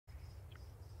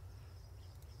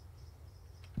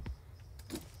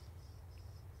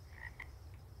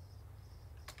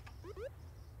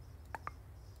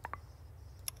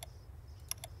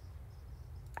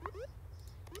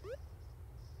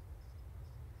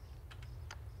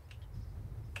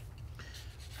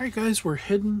Alright guys, we're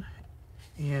hidden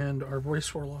and our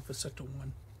voice roll off is set to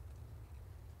 1.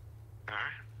 Alright.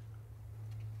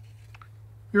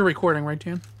 You're recording, right,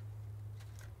 Dan?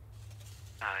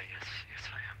 Yes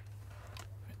I am.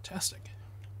 Fantastic.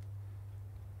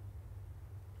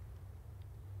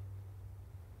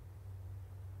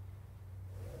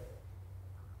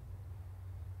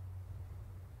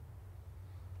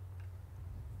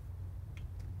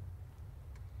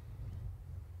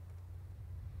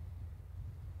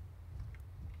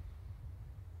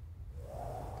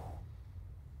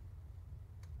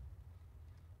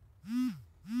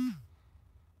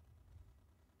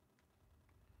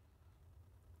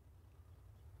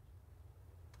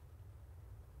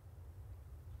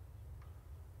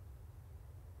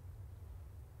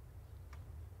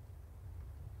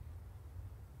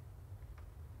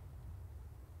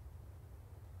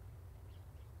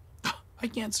 I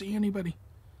can't see anybody.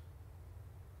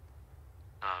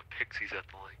 Pixies at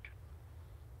the lake.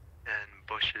 And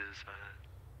bushes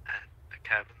at the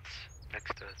cabins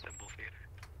next to Thimble Theater.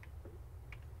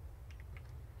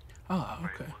 Ah,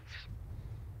 Where okay. it was.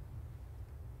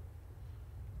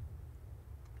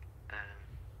 And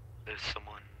there's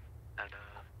someone at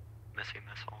missing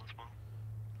mess hall as well.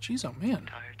 Jeez, oh man.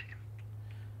 Entire team.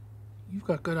 You've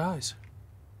got good eyes.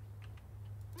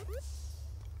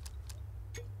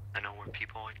 I know where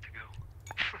people like to go.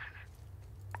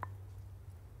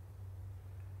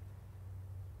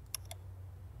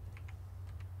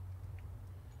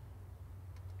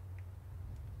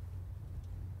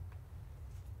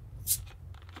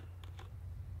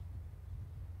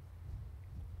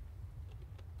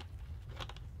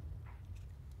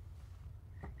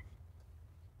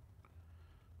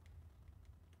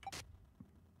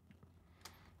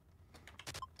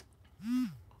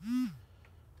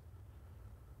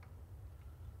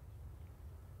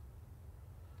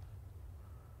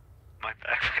 My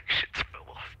backpack shit fell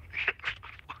off in the end of the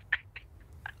floor.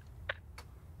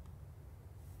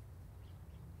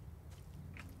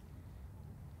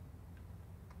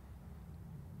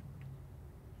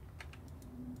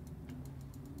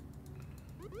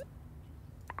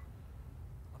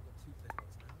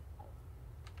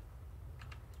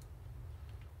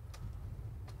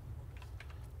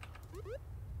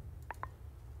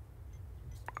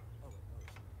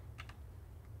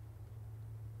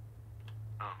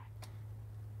 Oh.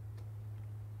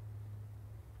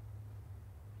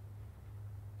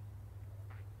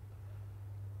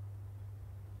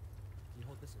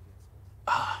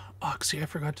 Ah, Oxy, I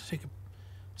forgot to take a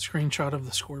screenshot of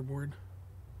the scoreboard.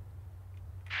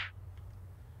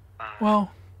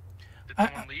 Well, Did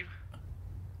someone leave?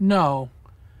 no.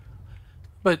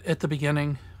 But at the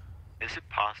beginning, Is it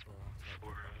possible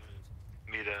for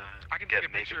me to I can get take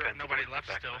a picture of pen to nobody look at left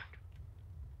the still.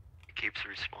 backpack? It keeps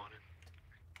respawning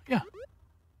yeah.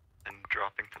 and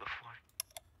dropping to the floor.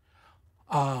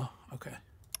 Okay.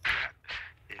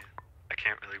 Yeah, I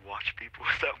can't really watch people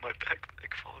without my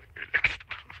backpack falling right next to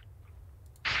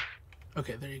them.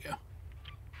 Okay, there you go.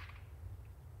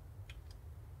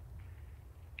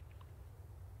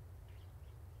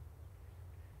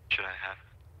 Should I have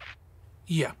it?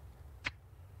 Yeah.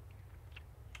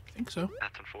 I think so.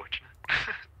 That's unfortunate.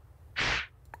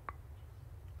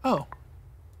 Oh.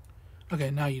 Okay,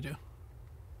 now you do.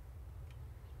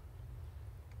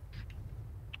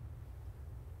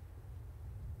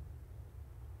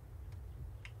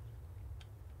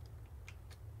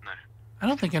 No. I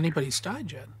don't think anybody's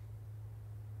died yet.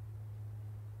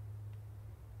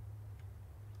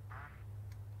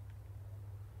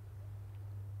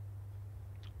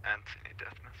 I haven't seen any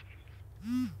death messages.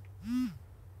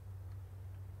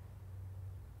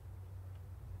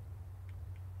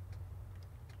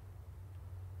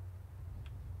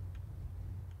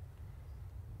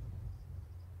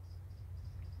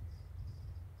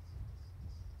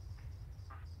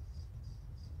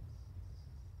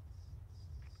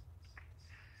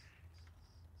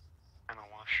 And I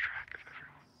lost track of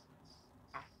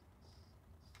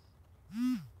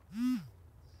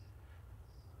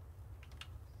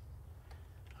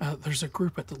everyone. There's a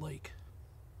group at the lake.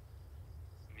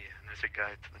 Yeah, and there's a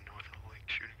guy to the north of the lake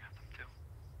shooting at them too.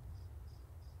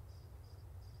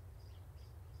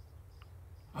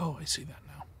 Oh, I see that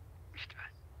now. Which guy?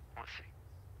 Let's see.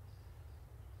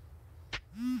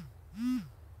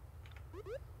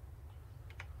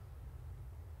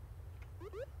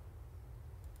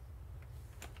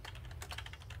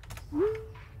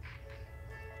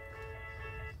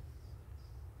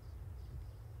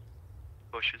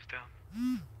 Bushes down.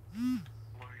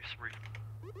 Glorious reef.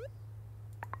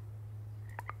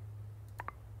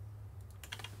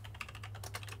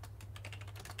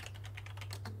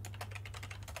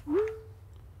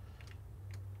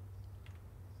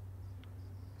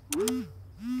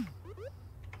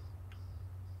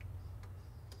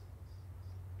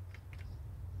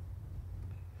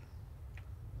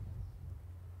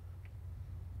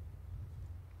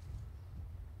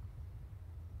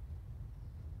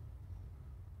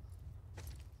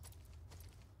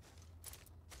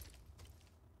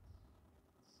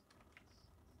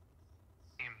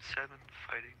 7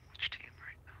 fighting which team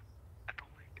right now? At the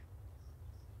lake.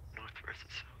 North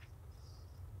versus south.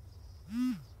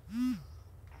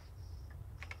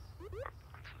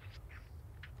 Garbanzo's team.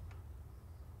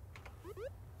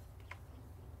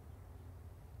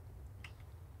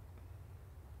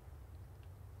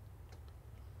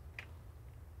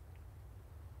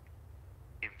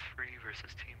 Team 3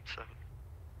 versus Team 7.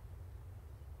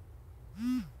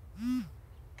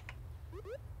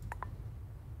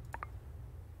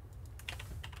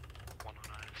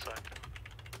 109 side down.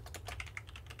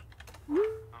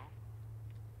 Oh.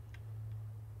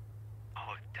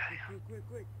 Oh, damn.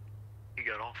 Quick. He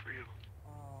got all 3 of them.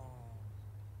 Oh.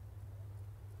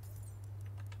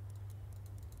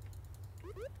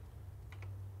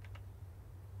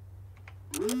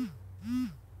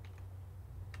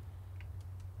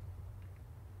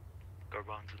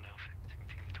 Garbanzo now facing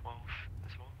Team 12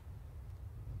 as well.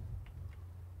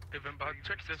 Hey, Vimbot,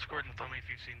 check Discord and tell me if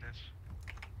you've seen this.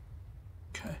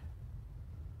 Okay.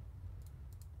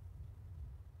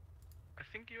 I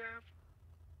think you have.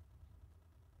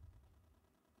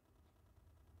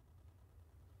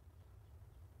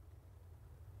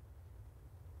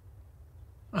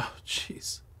 Oh,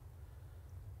 jeez.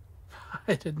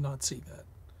 I did not see that.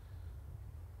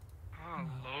 Oh,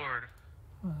 Lord.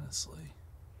 Honestly.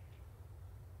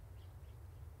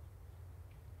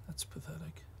 That's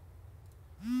pathetic.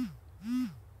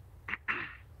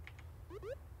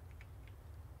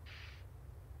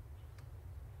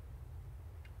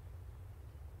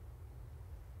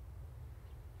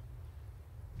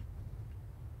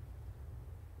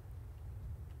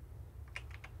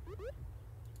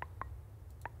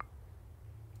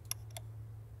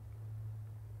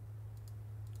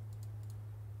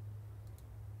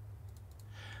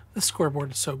 The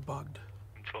scoreboard is so bugged.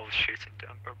 And 12 is chasing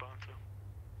down Garbanzo.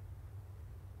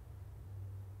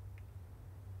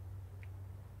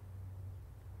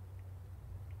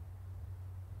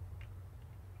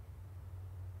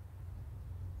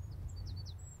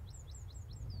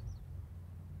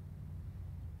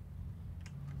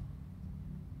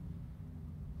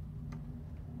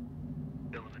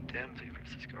 Dylan and Damsey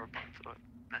versus Garbanzo at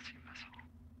Messy Mess Hall.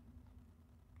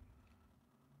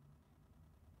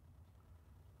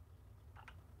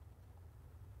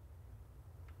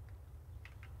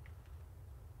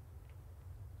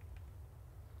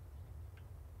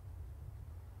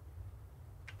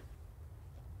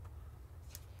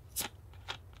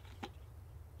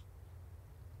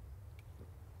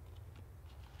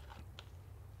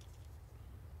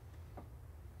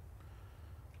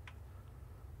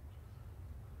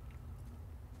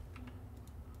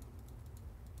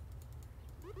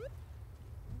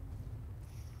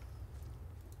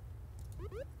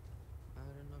 I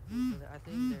don't know. I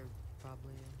think they're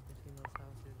probably between those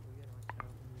houses. We gotta watch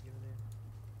out when we go there.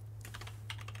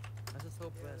 I just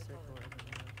hope that circle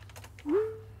everything else.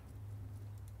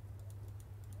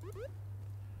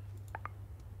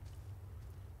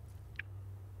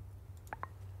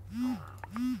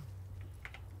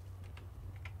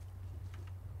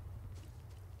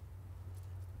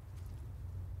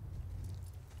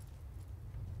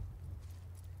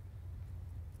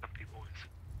 Empty boys.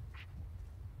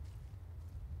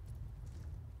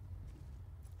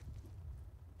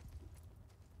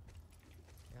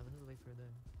 Yeah, let's just wait for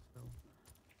them. So.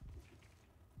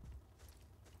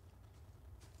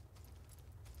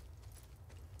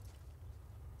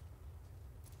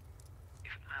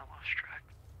 Even I lost track.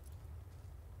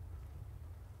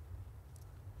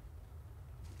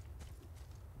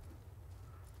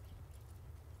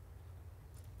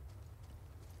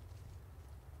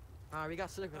 Ah, we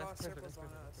got circle. Oh, That's perfect. circles That's on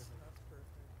perfect. us. That's perfect. That's perfect.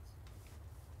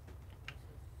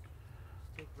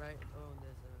 Stick right. Oh, and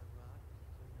there's a rock.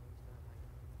 So you know he's not like.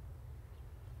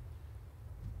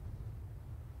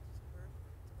 It's perfect.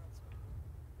 That's perfect.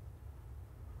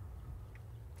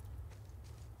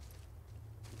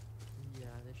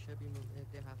 Yeah, they should be moving.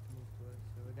 They have to move to us,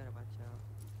 so we gotta watch out.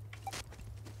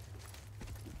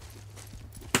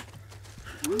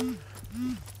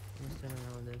 Let's turn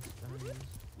around this. Behind us.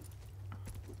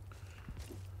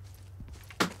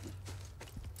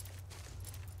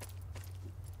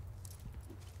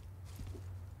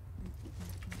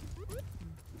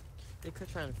 They could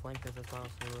try and flank us as well,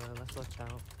 so let's watch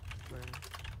out.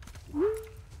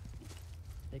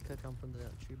 They could come from the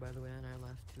tree, by the way, on our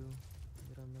last two.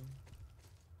 We don't know.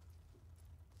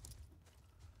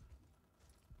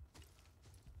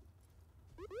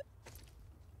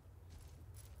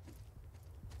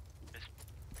 Miss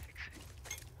Pixie.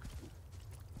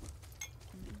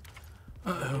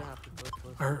 We'll Uh-oh. have to go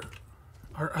closer.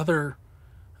 Our other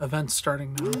event's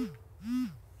starting now.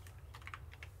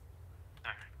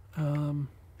 Alright.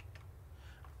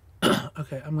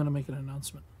 Okay, I'm gonna make an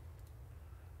announcement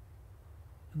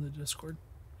in the Discord.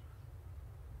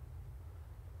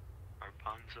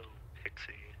 Arbanzo,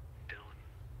 Pixie, Dylan,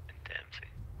 and Dempsey.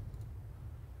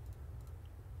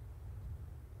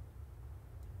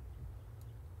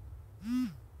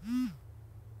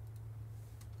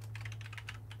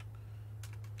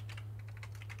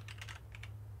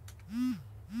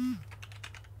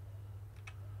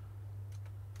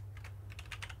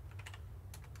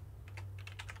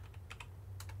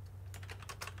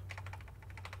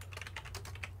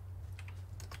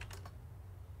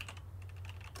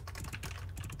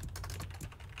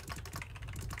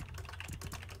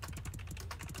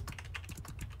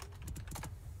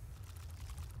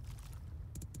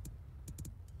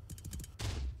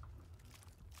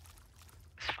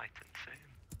 This fight's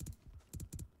insane.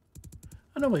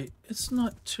 Oh no, wait, it's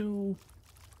not till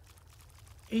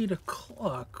 8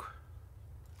 o'clock.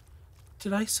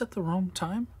 Did I set the wrong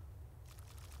time?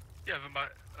 Yeah,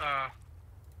 but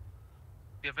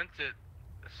the event's at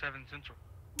 7 Central.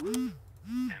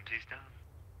 Dempsey's down.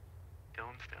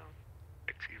 Dylan's down.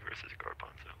 Pixie versus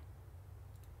Garbanzo.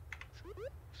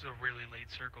 It's a really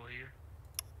late circle here.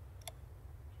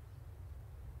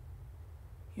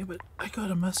 Yeah, but I got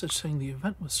a message saying the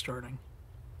event was starting.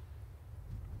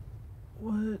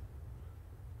 What?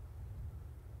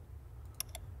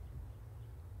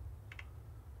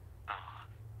 Ah,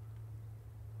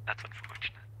 that's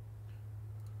unfortunate.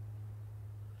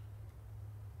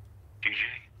 GG.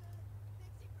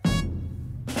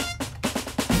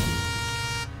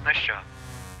 Nice job.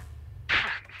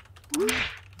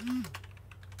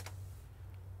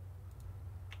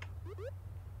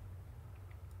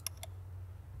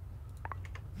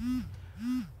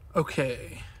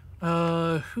 Okay.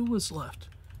 Who was left?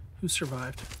 Who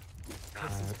survived?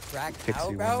 Cracked Pixie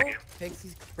out, bro. won.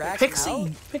 Pixie's cracked Pixie! out.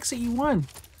 Pixie, you won.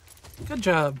 Good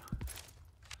job.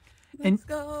 Let's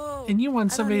go. And you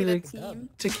want I don't somebody need a to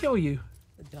team. kill you.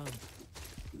 Dumb.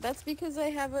 That's because I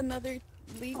have another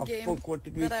league Oh, game fuck, what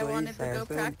did we that I play wanted to go last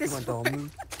time? practice You for. want to tell me?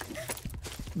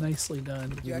 Nicely done.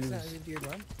 Did you accidentally do your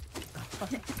run?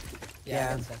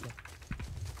 Yeah. I got second.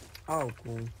 Oh,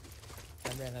 cool. I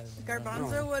ran out of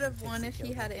Garbanzo No. would have won if Pixie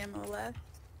he killed had him. ammo left.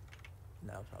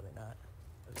 No, probably not.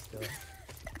 But still,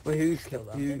 Wait, who's killed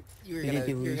off. you? You were you gonna, get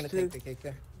you were gonna used take to? the cake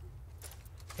there.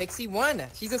 Pixie won.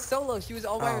 She's a solo. She was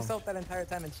all by Oh. herself that entire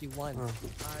time, and she won. Oh.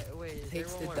 Alright, wait, is there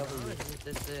Takes one the more W. round, or is it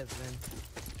just it, then?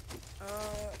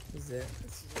 Is it?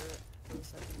 This is it. For the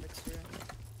second mixture.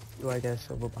 Do I get a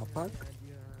silver backpack?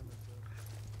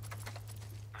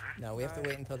 No, we have to Alright,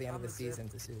 wait until the end of the I'm a zip. season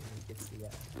to see who gets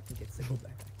the gold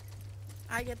back.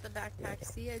 I get the backpack.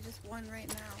 See, I just won right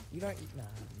now. You don't. Nah.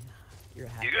 You're a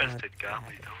hacker. You guys God. did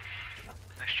godly, though.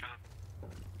 Nice job.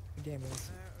 Good game is.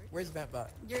 Where's Ventbot?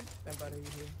 You're Ventbot, are you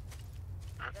here?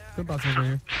 Ventbot's over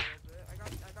here. I got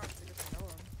tickets to know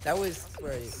him. That was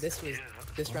where this was. Yeah,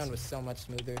 that's This round was so much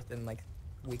smoother than like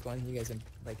week one. You guys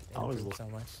like I was improved so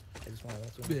much. I just want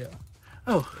to let you know. Yeah.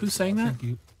 Oh, who's saying that? Thank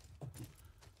you.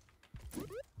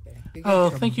 Okay. Good Oh,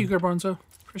 game. thank you, Garbanzo.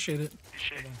 Appreciate it.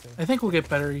 Shit. Hold on, sir. I think we'll get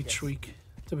better each Yes. week,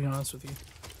 to be honest with you.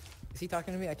 Is he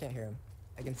talking to me? I can't hear him.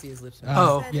 I can see his lips.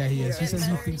 Oh. Yeah, he is. He says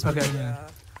he thinks we're Okay. getting Yeah.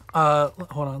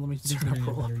 Hold on, let me turn up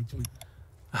roll up.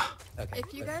 Okay.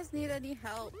 If you okay. guys need any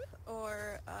help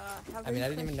or have I mean, any I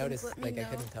didn't even questions, notice. let me Like, I know.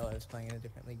 couldn't tell I was playing in a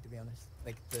different league, to be honest.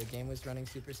 Like, the game was running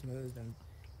super smooth, and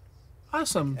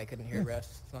Awesome. I couldn't hear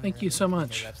refs. flying Thank you around, so I couldn't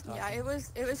much. hear refs Yeah, talking. it was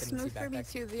Couldn't see smooth for me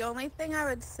backpacks. too. The only thing I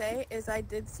would say is I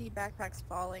did see backpacks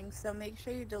falling, so make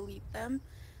sure you delete them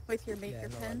with your maker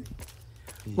no, pen.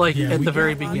 Like Yeah, at we the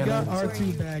very got- beginning. We got our Where two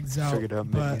you- bags out, Figured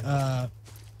out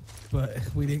but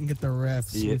we didn't get the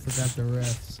refs. We Yes. forgot the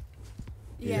refs.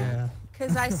 Yeah,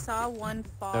 because I saw one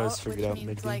fall, was which figured out means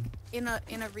mid-game. like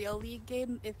in a real league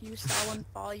game, if you saw one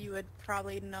fall, you would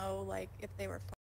probably know like if they were